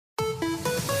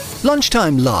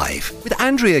Lunchtime Live with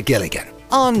Andrea Gilligan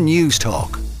on News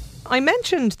Talk. I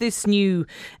mentioned this new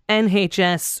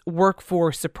NHS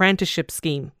Workforce Apprenticeship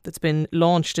Scheme that's been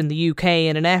launched in the UK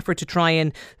in an effort to try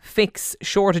and fix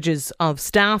shortages of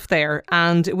staff there,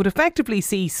 and it would effectively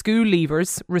see school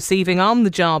leavers receiving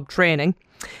on-the-job training.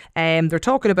 They're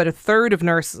talking about a third of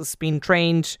nurses being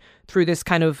trained through this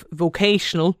kind of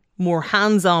vocational, more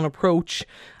hands-on approach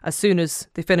as soon as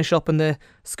they finish up in the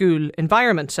school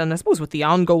environment. And I suppose with the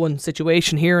ongoing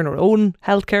situation here in our own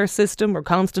healthcare system, we're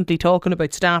constantly talking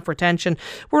about staff retention.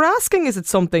 We're asking, is it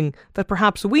something that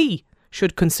perhaps we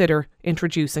should consider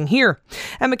introducing here?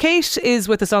 Emma Kate is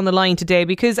with us on the line today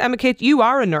because, Emma Kate, you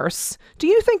are a nurse. Do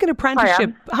you think an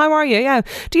apprenticeship... How are you? Yeah.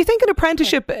 Do you think an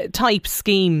apprenticeship type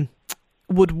scheme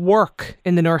would work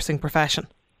in the nursing profession?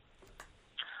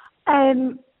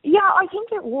 Yeah, I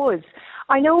think it was.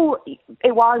 I know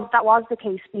that was the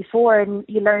case before, and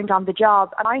you learned on the job.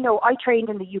 And I know I trained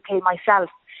in the UK myself,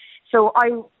 so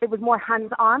it was more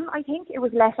hands-on. I think it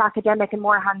was less academic and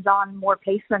more hands-on, more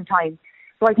placement time.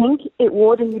 So I think it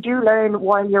would, and you do learn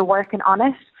while you're working on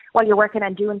it, while you're working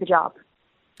and doing the job.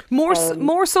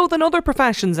 More so than other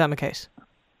professions, Emma Kate?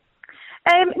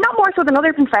 Not more so than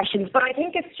other professions, but I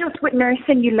think it's just with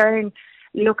nursing you learn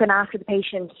looking after the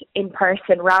patient in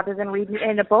person rather than reading it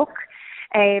in a book.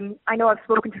 I know I've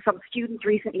spoken to some students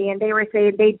recently and they were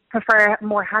saying they prefer a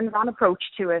more hands-on approach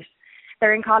to it.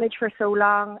 They're in college for so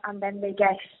long and then they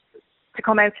get to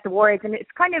come out to the wards, and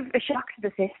it's kind of a shock to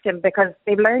the system because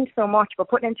they've learned so much, but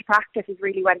putting into practice is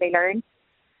really when they learn.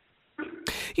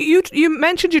 You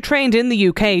mentioned you trained in the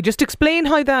UK. Just explain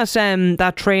how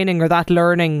that training or that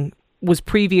learning was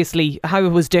previously, how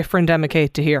it was different, Emma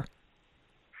Kate, to here.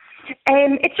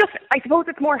 It's just, I suppose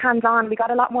it's more hands-on. We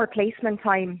got a lot more placement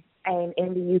time in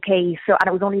the UK, and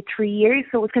it was only 3 years,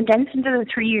 so it was condensed into the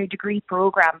 3-year degree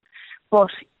programme.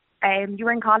 But you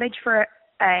were in college for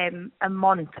a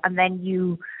month, and then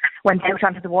you went out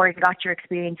onto the ward, got your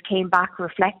experience, came back,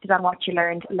 reflected on what you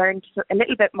learned a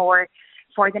little bit more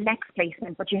for the next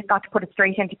placement, but you got to put it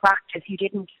straight into practice. You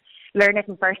didn't learn it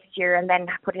in first year and then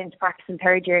put it into practice in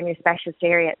third year in your specialist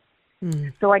areas.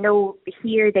 So I know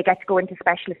here they get to go into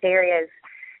specialist areas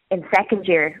in second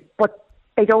year, but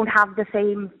they don't have the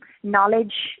same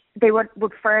knowledge. They would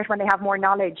prefer it when they have more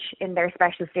knowledge in their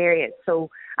specialist areas,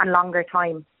 and longer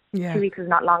time. Yeah. 2 weeks is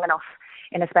not long enough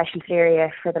in a specialist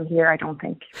area for them here, I don't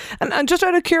think. And just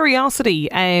out of curiosity,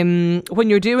 when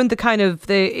you're doing the kind of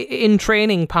the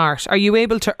in-training part, are you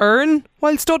able to earn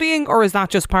while studying, or is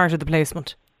that just part of the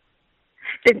placement?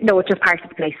 No, it's just part of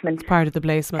the placement. It's part of the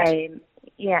placement.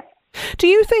 Yeah. Do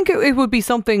you think it would be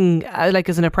something like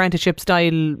as an apprenticeship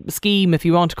style scheme, if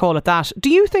you want to call it that? Do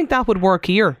you think that would work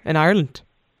here in Ireland?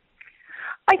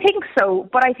 I think so,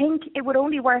 but I think it would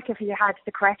only work if you had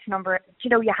the correct number.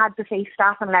 You had the safe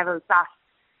staffing levels that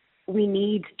we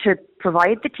need to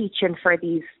provide the teaching for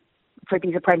these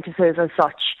apprentices as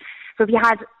such. So if you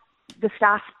had the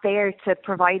staff there to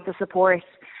provide the support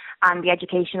and the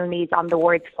educational needs on the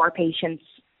wards for patients,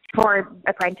 for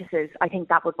apprentices, I think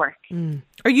that would work.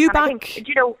 Are you back?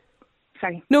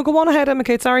 Sorry. No, go on ahead, Emma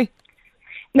Kate, sorry.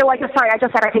 No, I just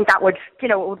said I think that would,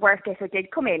 it would work if it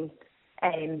did come in.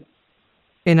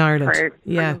 In Ireland,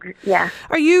 yeah.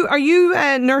 Are you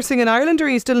nursing in Ireland, or are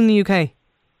you still in the UK?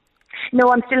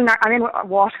 No, I'm in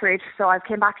Waterford, so I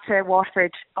came back to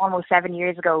Waterford almost 7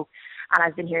 years ago. And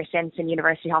I've been here since in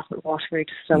University Hospital Waterford.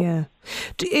 So yeah,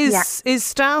 is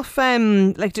staff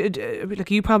like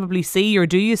you probably see, or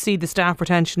do you see the staff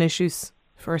retention issues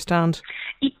firsthand?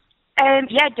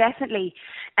 Yeah, definitely.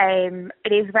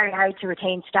 It is very hard to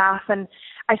retain staff, and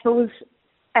I suppose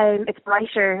it's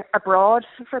brighter abroad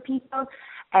for people.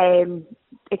 There's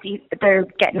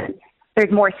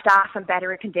more staff and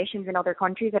better conditions in other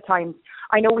countries at times.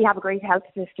 I know we have a great health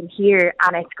system here,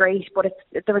 and it's great, but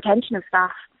it's the retention of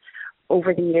staff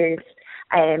over the years,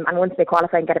 and once they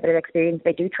qualify and get a bit of experience,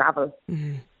 they do travel.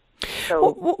 Mm-hmm.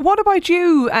 So, what about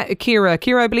you, Ciara?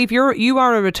 Ciara, I believe you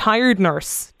are a retired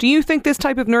nurse. Do you think this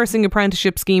type of nursing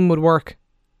apprenticeship scheme would work?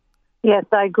 Yes,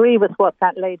 I agree with what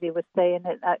that lady was saying.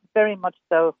 Very much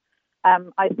so.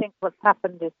 I think what's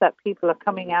happened is that people are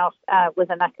coming out with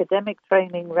an academic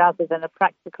training rather than a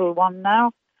practical one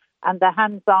now, and the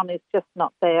hands-on is just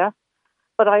not there.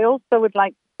 But I also would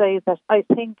like to say that I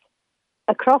think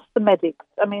across the medics,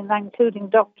 including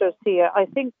doctors here, I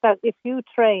think that if you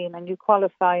train and you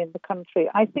qualify in the country,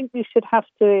 I think you should have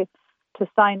to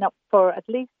sign up for at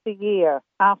least a year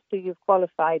after you've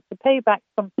qualified to pay back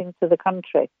something to the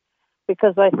country.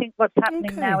 Because I think what's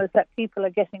happening now is that people are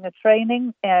getting a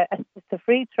training, it's a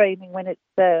free training when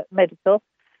it's medical,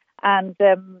 and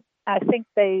I think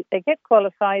they get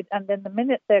qualified, and then the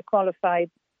minute they're qualified,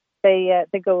 they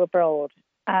go abroad.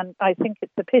 And I think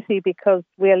it's a pity because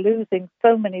we are losing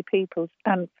so many people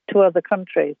and to other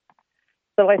countries.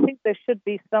 So I think there should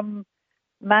be some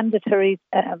mandatory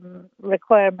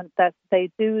requirement that they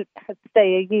do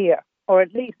stay a year or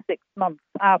at least 6 months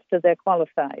after they're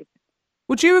qualified.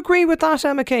 Would you agree with that,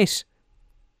 Emma Kate?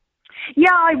 Yeah,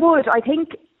 I would. I think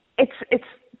it's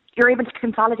you're able to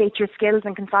consolidate your skills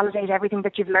and consolidate everything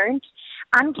that you've learned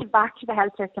and give back to the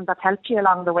health system that's helped you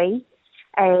along the way.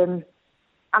 And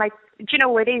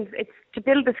it's to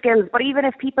build the skills. But even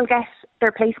if people get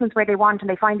their placements where they want and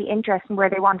they find the interest in where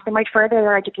they want, they might further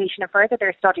their education and further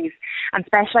their studies and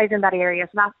specialise in that area.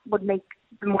 So that would make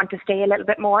them want to stay a little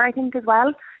bit more, I think, as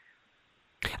well.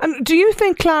 And do you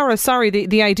think, Clara,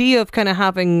 the idea of kind of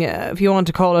having, if you want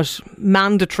to call it,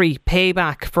 mandatory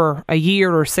payback for a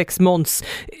year or 6 months,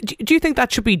 do you think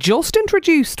that should be just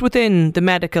introduced within the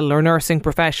medical or nursing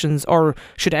professions, or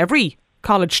should every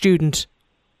college student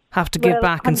have to give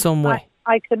back in some way?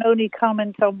 I can only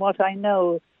comment on what I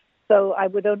know. So I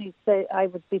would only say I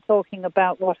would be talking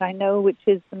about what I know, which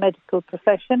is the medical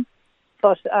profession.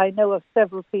 But I know of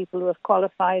several people who have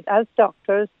qualified as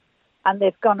doctors and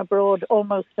they've gone abroad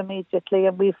almost immediately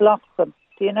and we've lost them,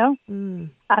 do you know?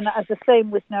 And the same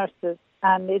with nurses.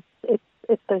 And it's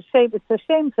a shame. It's a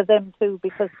shame for them too,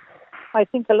 because I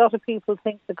think a lot of people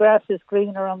think the grass is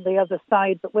greener on the other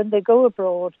side, but when they go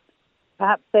abroad,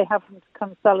 perhaps they haven't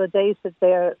consolidated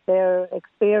their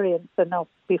experience enough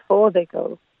before they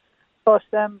go. But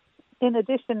in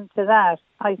addition to that,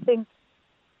 I think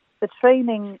the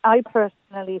training, I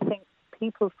personally think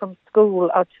people from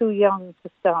school are too young to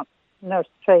start nurse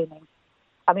training.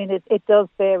 I mean, it does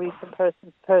vary from person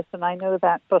to person, I know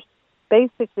that. But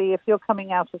basically, if you're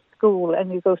coming out of school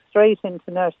and you go straight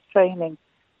into nurse training,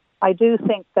 I do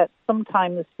think that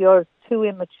sometimes you're too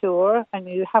immature and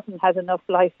you haven't had enough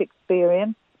life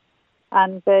experience.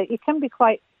 And it can be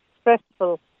quite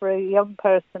stressful for a young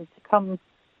person to come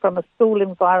from a school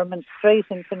environment straight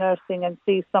into nursing and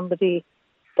see somebody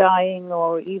dying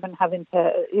or even having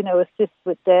to, assist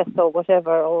with death or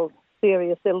whatever, or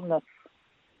serious illness.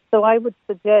 So I would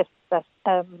suggest that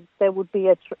there would be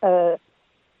that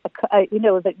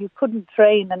you couldn't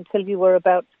train until you were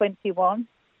about 21,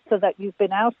 so that you've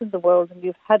been out in the world and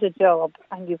you've had a job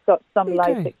and you've got some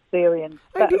life experience.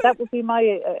 That would be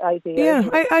my idea.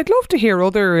 Yeah, I'd love to hear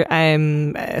other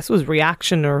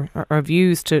reaction or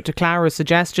views to Clara's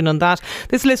suggestion on that.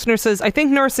 This listener says, I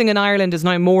think nursing in Ireland is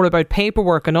now more about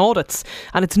paperwork and audits,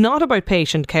 and it's not about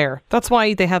patient care. That's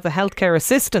why they have the healthcare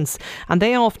assistants, and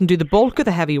they often do the bulk of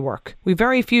the heavy work. We've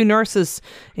very few nurses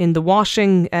in the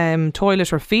washing,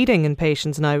 toilet or feeding in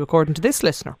patients now, according to this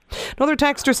listener. Another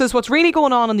texter says, what's really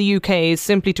going on in the UK is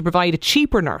simply to provide a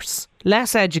cheaper nurse,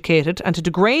 less educated, and to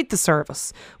degrade the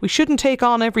service. We shouldn't take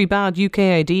on every bad UK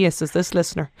idea, says this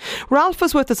listener. Ralph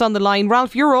is with us on the line.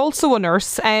 Ralph, you're also a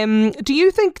nurse. Do you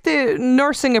think the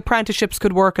nursing apprenticeships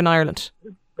could work in Ireland?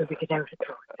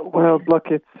 Well,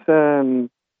 look, it's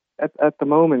at the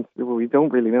moment we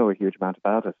don't really know a huge amount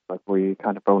about it. Like, we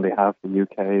kind of only have the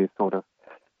UK sort of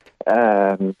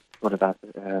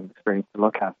experience to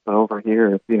look at. But over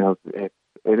here,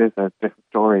 it is a different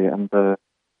story, and the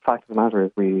fact of the matter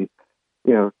is we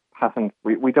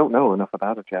don't know enough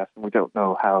about it yet, and we don't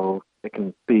know how it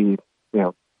can be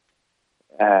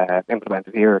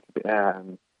implemented here,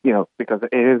 because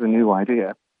it is a new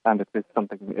idea and it's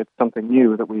something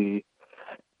new that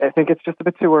I think it's just a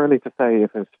bit too early to say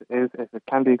if it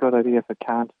can be a good idea, if it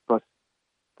can't. But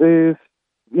there's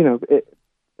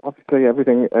obviously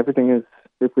everything is,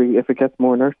 if it gets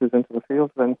more nurses into the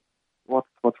field, then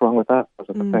what's wrong with that? But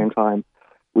at the same time,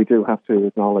 we do have to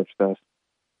acknowledge that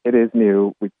it is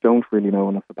new. We don't really know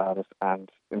enough about it, and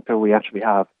until we actually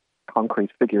have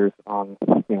concrete figures on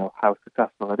how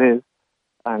successful it is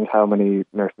and how many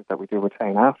nurses that we do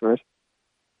retain after it,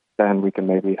 then we can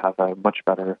maybe have a much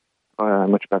better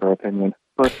opinion.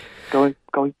 But going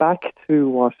back to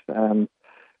what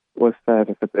was said,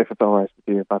 if it's all right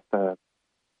with you, about the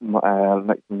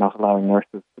not allowing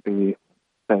nurses to be,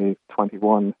 say,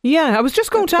 21. Yeah, I was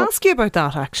just going to ask you about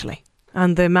that, actually.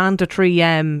 And the mandatory,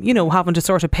 having to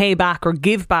sort of pay back or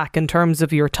give back in terms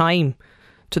of your time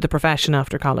to the profession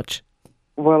after college.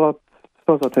 Well, I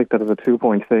suppose I'll take that as a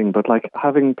 2-point thing, but like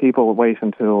having people wait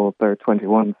until they're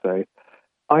 21, say,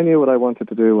 I knew what I wanted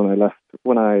to do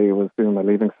when I was doing my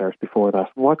leaving cert before that.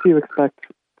 What do you expect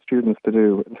students to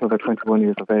do until they're 21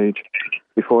 years of age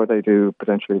before they do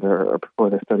before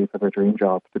they study for their dream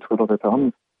job? To twiddle their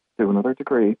thumbs, do another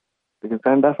degree? Because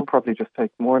then that will probably just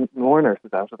take more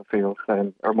nurses out of the field,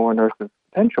 or more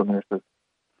potential nurses,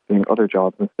 doing other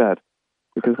jobs instead.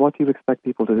 Because what do you expect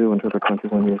people to do until they're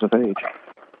 21 years of age?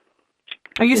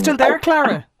 Are you still there,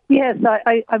 Clara? Yes,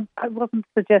 I wasn't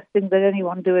suggesting that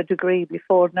anyone do a degree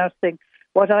before nursing.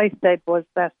 What I said was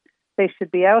that they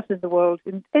should be out in the world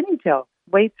in any job,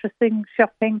 waitressing,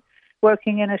 shopping,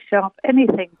 working in a shop,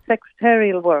 anything,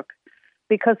 secretarial work,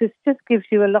 because it just gives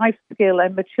you a life skill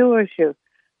and matures you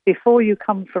before you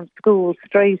come from school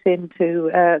straight into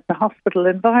the hospital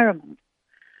environment.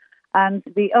 And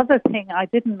the other thing I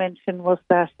didn't mention was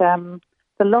that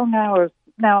the long hours.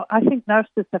 Now, I think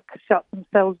nurses have shot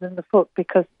themselves in the foot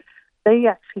because they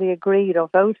actually agreed or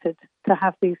voted to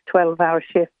have these 12-hour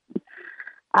shifts.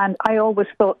 And I always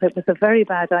thought that was a very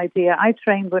bad idea. I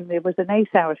trained when there was an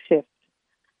 8-hour shift.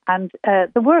 And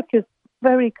the work is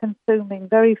very consuming,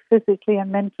 very physically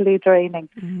and mentally draining.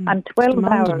 And 12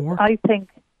 hours, I think,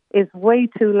 is way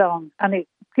too long. And it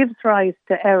gives rise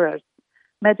to errors,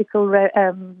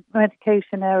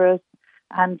 medication errors,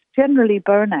 and generally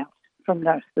burnout from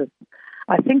nurses.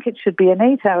 I think it should be an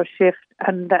 8-hour shift,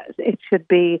 and that it should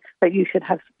be that you should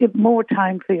have more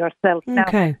time for yourself.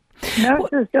 Okay. Now,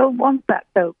 nurses don't want that,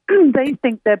 though. They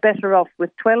think they're better off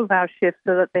with 12-hour shifts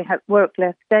so that they have work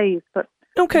less days. But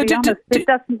okay, to be honest, it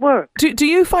doesn't work. Do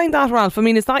you find that, Ralph? I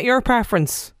mean, is that your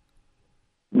preference?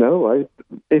 No,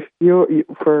 a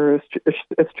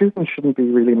student shouldn't be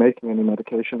really making any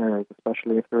medication errors,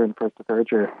 especially if they're in first or third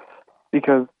year,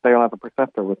 because they'll have a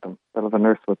preceptor with them, they'll have a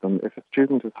nurse with them. If a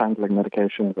student is handling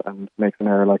medications and makes an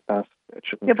error like that, it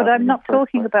shouldn't. Yeah, but I'm not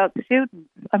talking about students.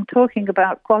 I'm talking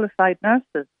about qualified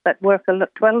nurses that work a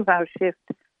 12-hour shift.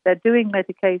 They're doing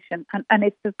medication, and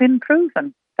it's been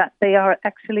proven that they are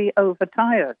actually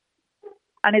overtired.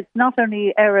 And it's not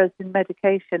only errors in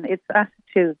medication, it's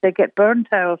attitude. They get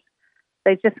burnt out.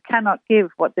 They just cannot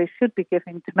give what they should be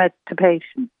giving to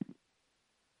patients.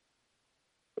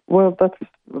 Well, that's,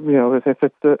 if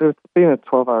it's been a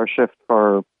 12-hour shift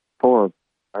for a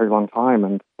very long time,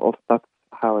 and also that's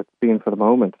how it's been for the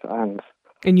moment. And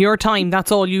in your time,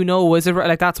 that's all you know, is it?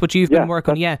 Like, that's what you've been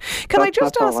working. Yeah. Can I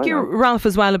just ask you, Ralph,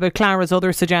 as well, about Clara's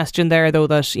other suggestion there, though,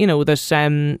 that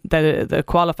that the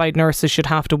qualified nurses should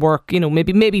have to work,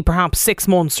 maybe perhaps 6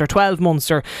 months or 12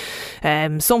 months or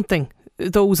something.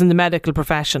 Those in the medical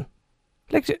profession,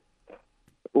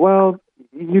 well,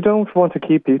 you don't want to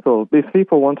keep people. If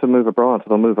people want to move abroad,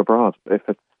 they'll move abroad.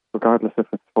 Regardless if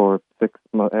it's for 6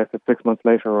 months, if it's 6 months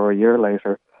later or a year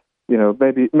later.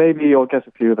 Maybe you'll get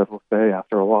a few that will stay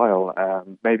after a while.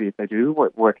 Maybe if they do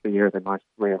work the year, they might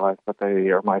realise that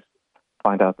might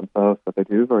find out themselves that they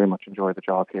do very much enjoy the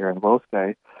job here and will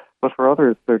stay. But for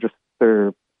others, they're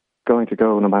going to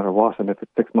go no matter what. And if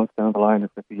it's 6 months down the line,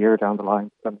 if it's a year down the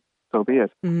line, then so be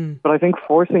it. But I think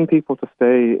forcing people to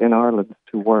stay in Ireland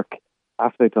to work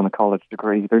after they've done a college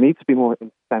degree, there needs to be more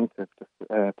incentive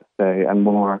to stay, and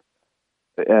more,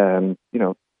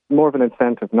 more of an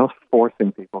incentive, not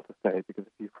forcing people to stay, because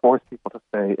if you force people to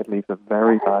stay, it leaves a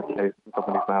very bad taste in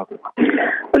somebody's mouth.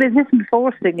 Well, it isn't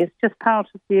forcing, it's just part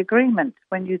of the agreement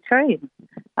when you train.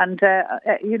 And,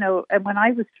 and when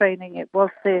I was training, it was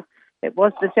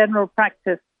the general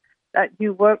practice that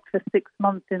you worked for 6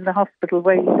 months in the hospital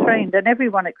where you trained, and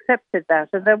everyone accepted that,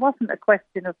 and there wasn't a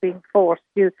question of being forced.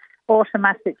 You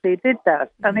automatically did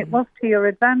that, and it was to your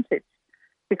advantage,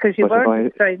 because you weren't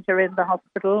a stranger in the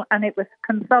hospital, and it was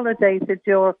consolidated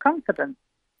your confidence.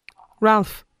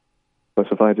 Ralph? But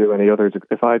if I do any other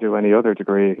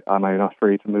degree, am I not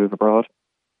free to move abroad?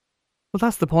 Well,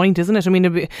 that's the point, isn't it? I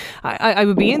mean, I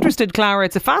would be interested, Clara.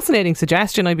 It's a fascinating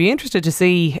suggestion. I'd be interested to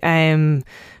see.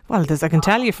 I can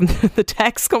tell you from the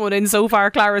text coming in so far,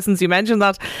 Clara, since you mentioned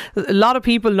that, a lot of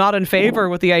people not in favour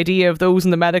with the idea of those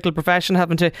in the medical profession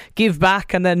having to give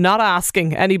back and then not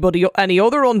asking any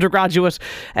other undergraduate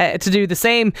to do the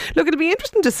same. Look, it'll be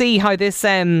interesting to see how this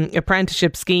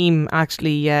apprenticeship scheme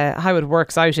actually, how it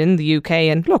works out in the UK.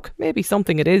 And look, maybe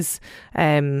something it is.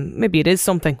 Maybe it is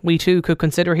something we too could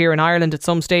consider here in Ireland at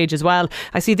some stage as well.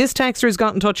 I see this texter has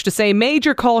got in touch to say,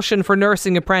 major caution for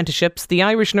nursing apprenticeships. The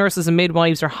Irish nurses and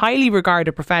midwives are highly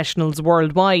regarded professionals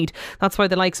worldwide. That's why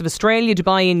the likes of Australia,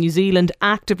 Dubai and New Zealand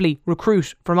actively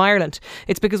recruit from Ireland.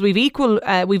 It's because we've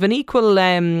an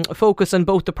equal focus on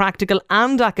both the practical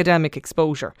and academic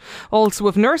exposure. Also,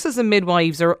 if nurses and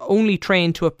midwives are only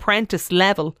trained to apprentice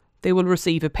level, they will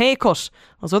receive a pay cut,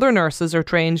 as other nurses are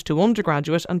trained to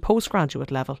undergraduate and postgraduate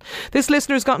level. This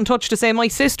listener's got in touch to say, my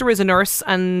sister is a nurse,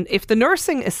 and if the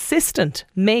nursing assistant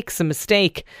makes a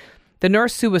mistake, the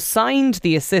nurse who is assigned to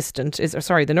the assistant is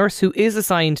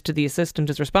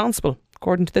responsible.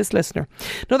 according to this listener.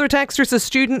 Another texter says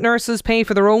student nurses pay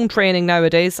for their own training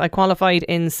nowadays. I qualified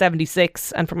in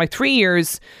 76 and for my 3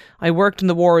 years I worked in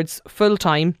the wards full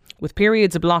time with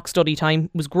periods of block study time.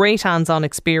 It was great hands-on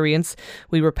experience.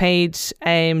 We were paid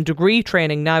degree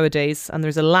training nowadays, and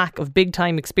there's a lack of big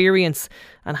time experience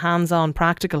and hands-on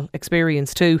practical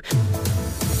experience too.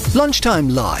 Lunchtime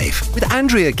Live with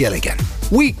Andrea Gilligan.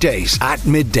 Weekdays at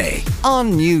midday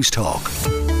on News Talk.